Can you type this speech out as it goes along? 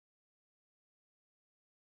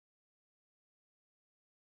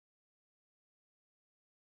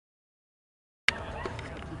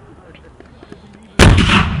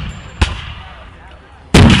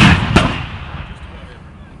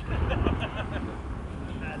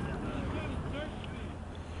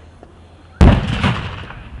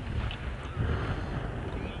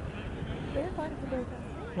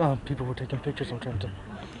People were taking pictures. I'm trying to.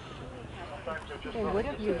 They would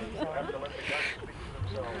have used it.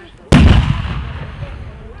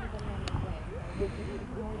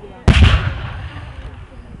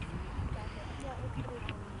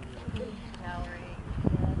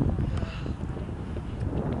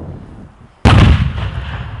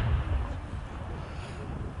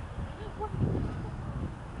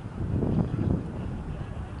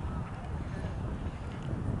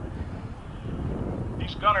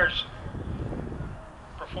 These gunners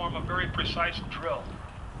perform a very precise drill.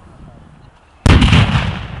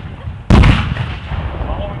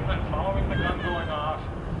 Following the gun going off,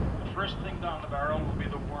 the first thing down the barrel will be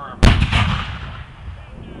the worm.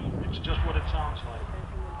 It's just what it sounds like.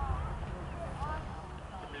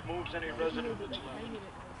 It removes any residue that's left.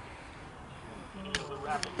 Into the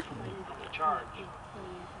rapid from the charge.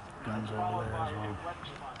 Guns over there as well.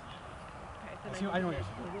 I know what you're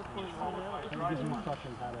saying. It gives you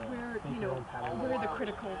instructions how to think your own pattern. Where the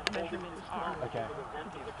critical measurements are. Okay. So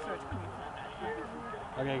it's coming from that.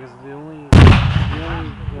 Okay, because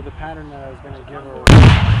the pattern that I was going to give her,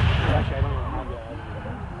 actually I don't even have yet. I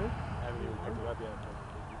haven't even picked it up yet.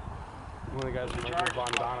 One of the guys from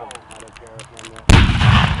Von Donna had a pair of them that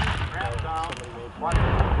somebody made for me.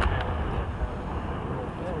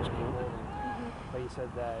 That was cool. But he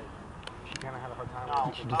said that she kind of had a hard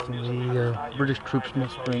time. She just the British troops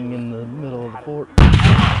mustering in the middle of the fort.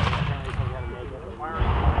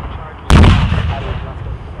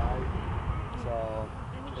 So,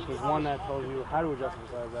 if there's one that tells you how to adjust the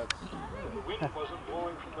size, that's... The wind wasn't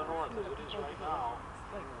blowing from the north as it is right now.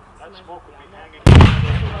 That smoke would be hanging.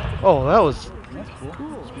 Oh, that's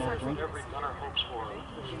cool. Small drink. Every gunner hopes for a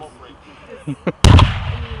smoke ring.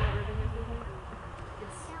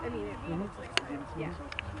 Yeah.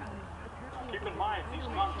 Keep in mind, these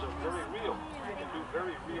guns are very real. They can do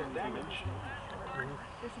very real damage.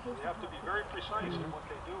 They have to be very precise in what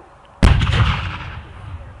they do.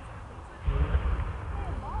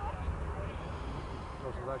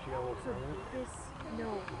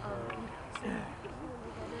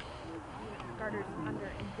 Garters under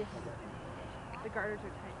and this. The garters are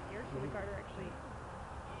tight here, so the garter actually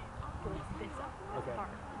goes this up. Okay. Hard.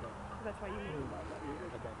 So that's why you need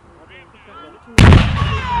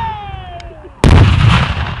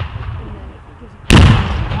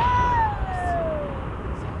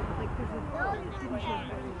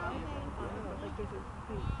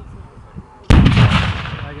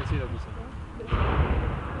I can see that.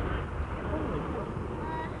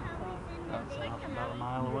 That's about a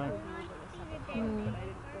mile away.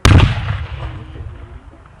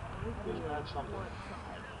 Isn't that something?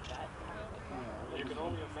 You can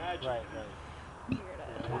only imagine. Right.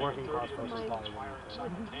 Working cross versus volley.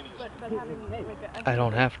 I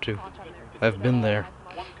don't have to. I've been there.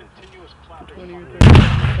 One continuous clap. 20 or 30 You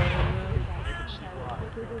can see why.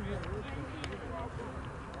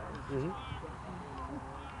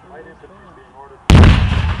 Light infantry is being ordered.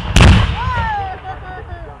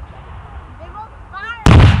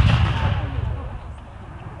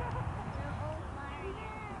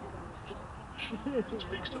 It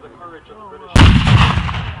speaks to the courage of the British.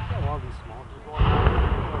 All these small people.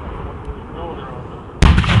 No, they're on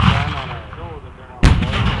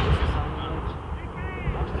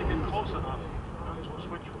once they get close enough, guns will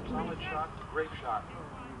switch from solid shot to grape shot.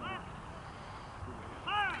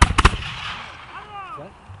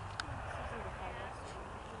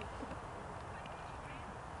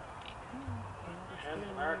 And the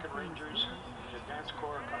American Rangers, the advanced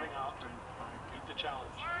corps are coming out to meet the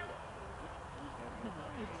challenge.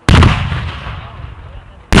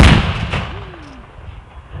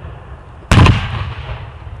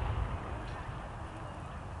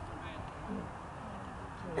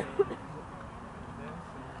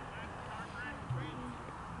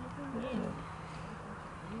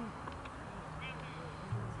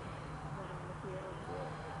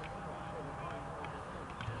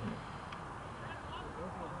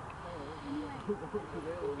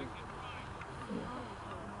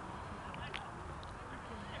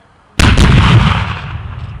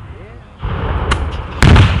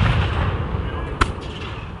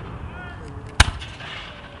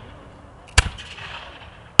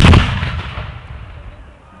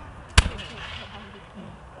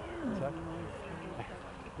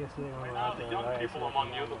 The young people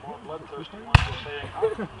among you, the more bloodthirsty ones, are saying, how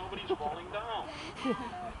come nobody's falling down?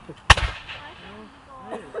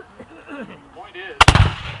 The point is,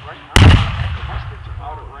 right now, the muskets are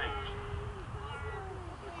out of range.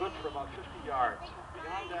 They're good for about 50 yards.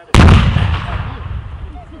 Beyond that,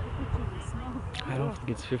 I don't think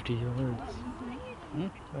it's 50 yards.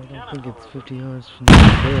 I don't think it's 50 yards from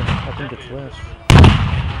there. I think it's less.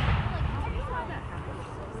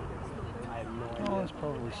 it's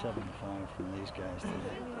probably 75 from these guys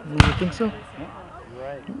today. You think so? You're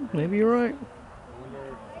right. Maybe you're right. I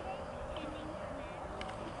wonder.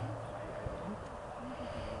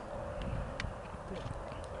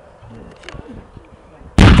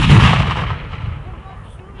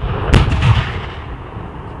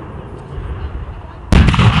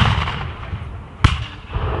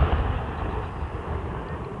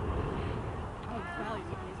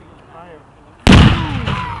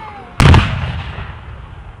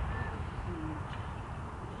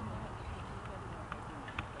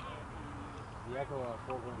 The Echo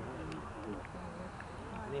Foreground.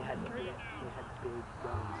 And they had big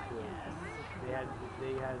guns too. They had I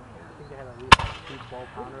think they had at least like 2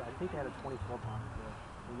 12-pounder. I think they had a 24-pounder too.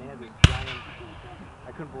 And they had this giant.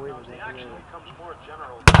 I couldn't believe it. It actually becomes more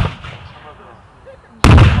general than some of the.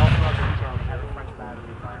 All throughout the Eastern Army had a French battery.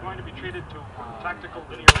 They're going to be treated to tactical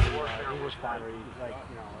linear warfare, English battery, like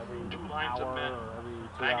every 2 lines of hour men or every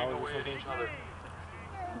 2 banging hours or away at something. each other.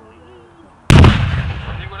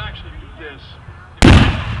 They would actually do this if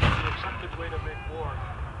the accepted way to make war.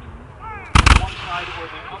 One side or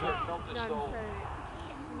the other felt as though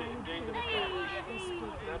they had gained an advantage.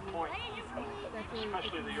 At that point,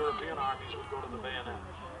 especially the European armies would go to the bayonet.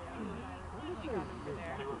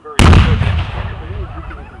 They were very good.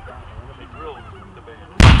 They drilled the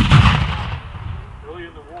bayonet. Early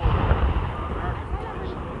in the war, American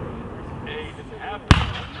boys, A, didn't have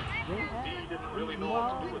bayonets, B, didn't really know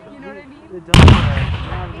what to do with them. You know what I mean? The Delaware,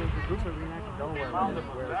 the groups of reenactment Delaware Found them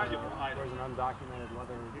a where valuable item. there's an undocumented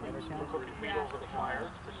leather cap. Cooking meat over the fire.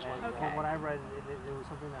 And from what I read, it was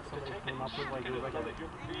something that somebody came up with, like it was like Another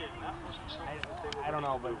human being, that wasn't something that they were. I don't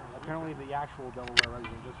know, but apparently the actual Delaware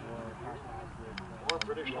regiment just wore half hats Or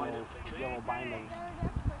British with light infantry. yellow binding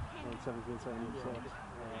in 1776.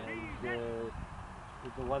 And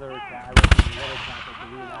the leather cap, I read the leather cap at the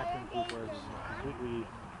reenactment group was completely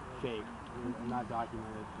fake, not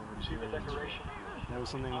documented. See the decoration? There was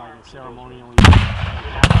something like a ceremonially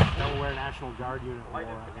Delaware National Guard unit wore Light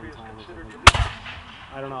at one infantry is time or considered something.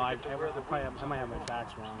 I don't know, I might have my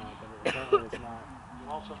facts wrong on it, but apparently it's not. You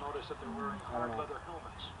also notice that they're wearing hard leather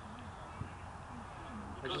helmets.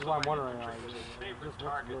 Which is why I'm wondering, Infantry was his this favorite looks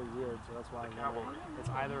target. really weird, so that's why I'm Cavalry. wondering. It's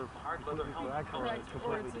either Hard leather completely correct or helmet. it's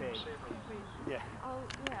completely fake. Yeah. Oh,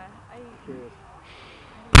 yeah. Curious.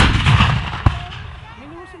 I mean,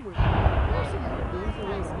 there was some weird.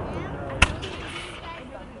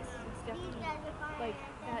 It's definitely like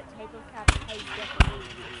that type of cap has definitely.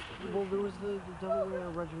 Well, there was the Delaware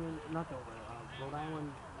regiment, not Delaware, Rhode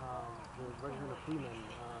Island, the regiment of freemen.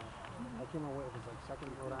 I can't remember if it's like 2nd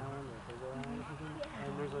Rhode Island or 3rd Rhode Island or something. And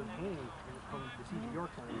there's a painting from the siege of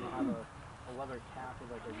Yorktown. They have a leather cap with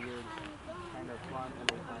like a weird kind of front and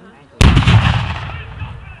an anchor.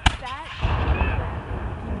 That.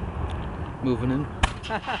 Moving in.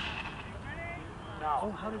 Now, Oh,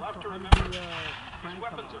 how did you'll have to the remember, Frank these come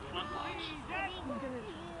weapons out? are flintlocks.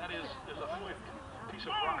 That is, there's a flint piece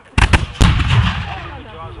of rock over the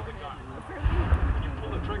jaws of the gun. When you pull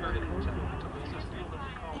the trigger, it hits a steel that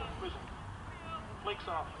we call the prism. Flakes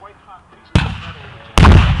off white-hot pieces of metal.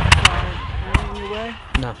 Anyway?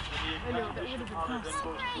 No. And the ignition powder then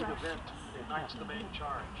goes through the vent and ignites the main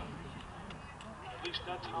charge. At least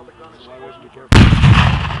that's how the gun is supposed to be.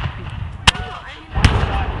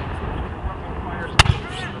 Fires at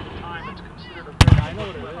the time, it's considered a very I know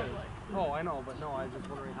what it is. Oh, I know, but no, I was just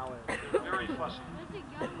wondering how it. very fussy.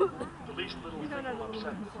 The least little thing will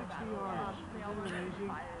upset them.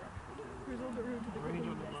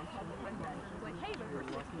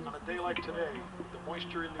 On a day like today, with the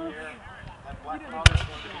moisture in the air, that black powder is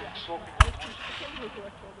going to be soaking with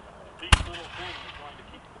moisture. These little things are going to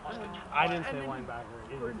keep the muskets from I didn't say linebacker.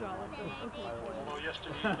 It is a linebacker. although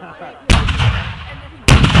yesterday in the rain,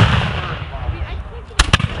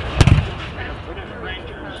 British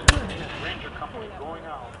Rangers, Ranger Company going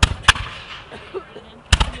out.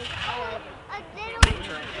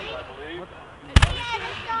 Rangers, I believe.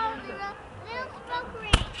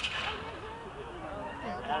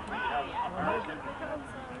 And we have American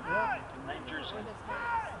Rangers and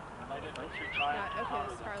light infantry trying to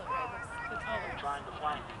counter them, trying to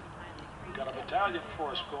flank. We've got a battalion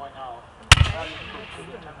force going out. Battalion troops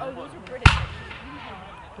with a 10 Oh, those are British.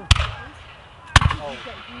 You've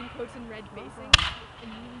got green coats and red facing, and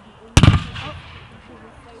you the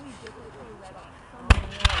only